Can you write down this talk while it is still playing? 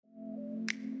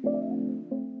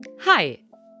Hi,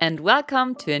 and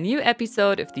welcome to a new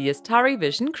episode of the Astari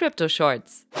Vision Crypto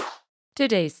Shorts.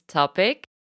 Today's topic,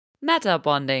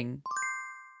 Metabonding.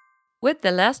 With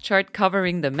the last short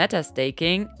covering the meta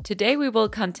staking, today we will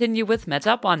continue with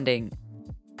Metabonding.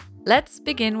 Let's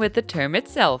begin with the term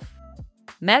itself.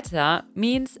 Meta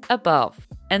means above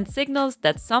and signals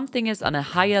that something is on a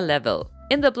higher level.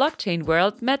 In the blockchain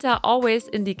world, meta always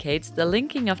indicates the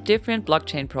linking of different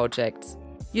blockchain projects.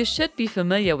 You should be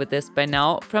familiar with this by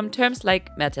now from terms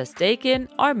like metastaking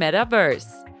or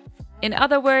metaverse. In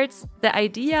other words, the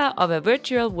idea of a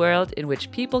virtual world in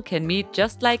which people can meet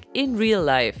just like in real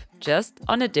life, just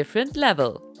on a different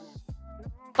level.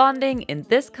 Bonding in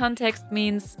this context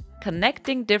means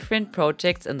connecting different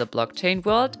projects in the blockchain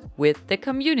world with the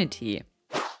community.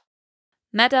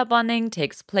 Metabonding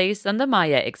takes place on the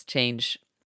Maya exchange.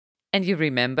 And you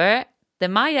remember, the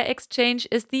Maya exchange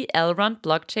is the Elrond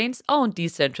blockchain's own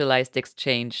decentralized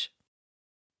exchange.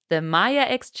 The Maya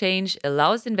exchange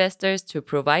allows investors to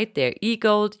provide their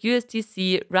e-gold,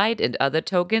 USDC, RIDE and other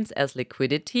tokens as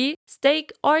liquidity,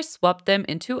 stake or swap them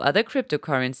into other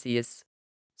cryptocurrencies.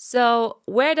 So,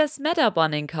 where does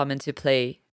Metabonding come into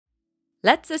play?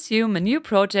 Let's assume a new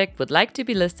project would like to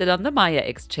be listed on the Maya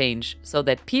exchange so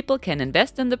that people can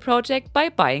invest in the project by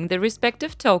buying the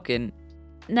respective token.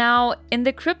 Now, in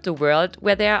the crypto world,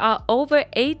 where there are over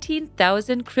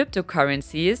 18,000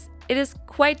 cryptocurrencies, it is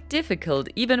quite difficult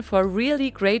even for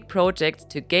really great projects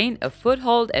to gain a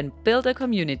foothold and build a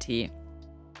community.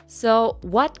 So,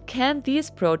 what can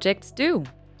these projects do?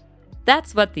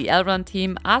 That's what the Elrond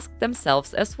team asked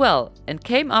themselves as well and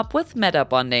came up with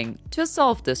Metabonding to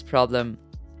solve this problem.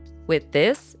 With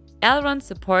this, Elrond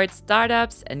supports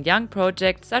startups and young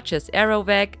projects such as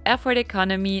Aerovec, Effort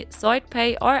Economy,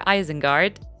 ZoidPay or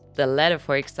Isengard. The latter,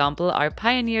 for example, are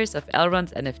pioneers of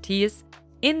Elrond's NFTs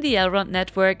in the Elrond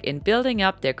network in building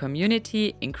up their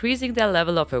community, increasing their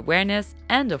level of awareness,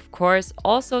 and of course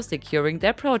also securing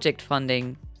their project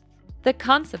funding. The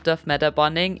concept of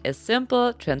Metabonding is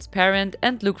simple, transparent,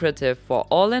 and lucrative for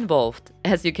all involved,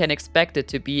 as you can expect it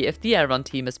to be if the Elrond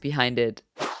team is behind it.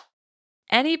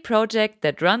 Any project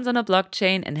that runs on a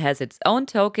blockchain and has its own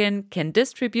token can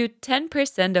distribute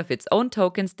 10% of its own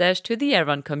token stash to the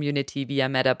Elrond community via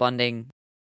Metabonding.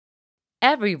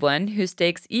 Everyone who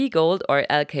stakes eGold or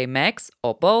LK Max,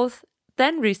 or both,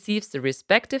 then receives the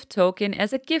respective token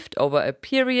as a gift over a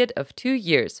period of 2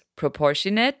 years,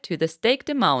 proportionate to the staked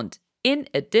amount, in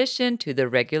addition to the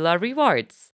regular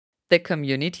rewards. The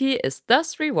community is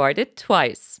thus rewarded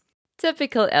twice.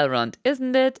 Typical Elrond,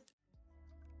 isn't it?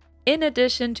 In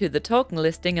addition to the token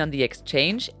listing on the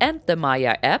exchange and the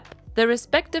Maya app, the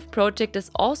respective project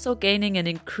is also gaining an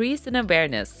increase in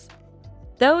awareness.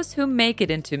 Those who make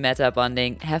it into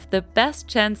Metabonding have the best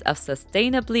chance of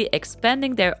sustainably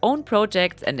expanding their own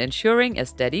projects and ensuring a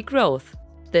steady growth.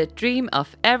 The dream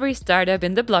of every startup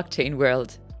in the blockchain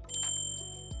world.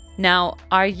 Now,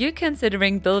 are you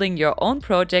considering building your own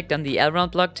project on the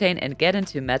Elrond blockchain and get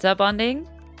into Metabonding?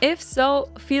 If so,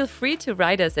 feel free to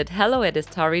write us at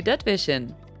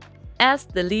hello@astari.vision. As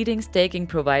the leading staking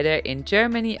provider in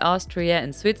Germany, Austria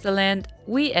and Switzerland,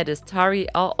 we at Astari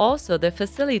are also the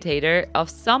facilitator of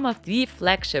some of the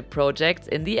flagship projects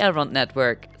in the Elrond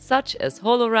network, such as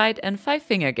HoloRide and Five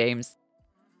Finger Games.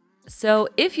 So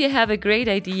if you have a great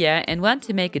idea and want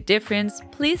to make a difference,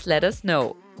 please let us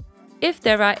know. If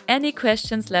there are any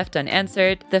questions left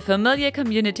unanswered, the familiar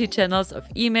community channels of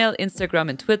email, Instagram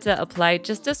and Twitter apply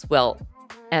just as well.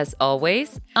 As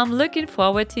always, I'm looking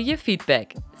forward to your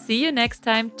feedback. See you next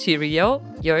time. Cheerio,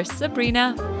 your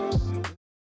Sabrina.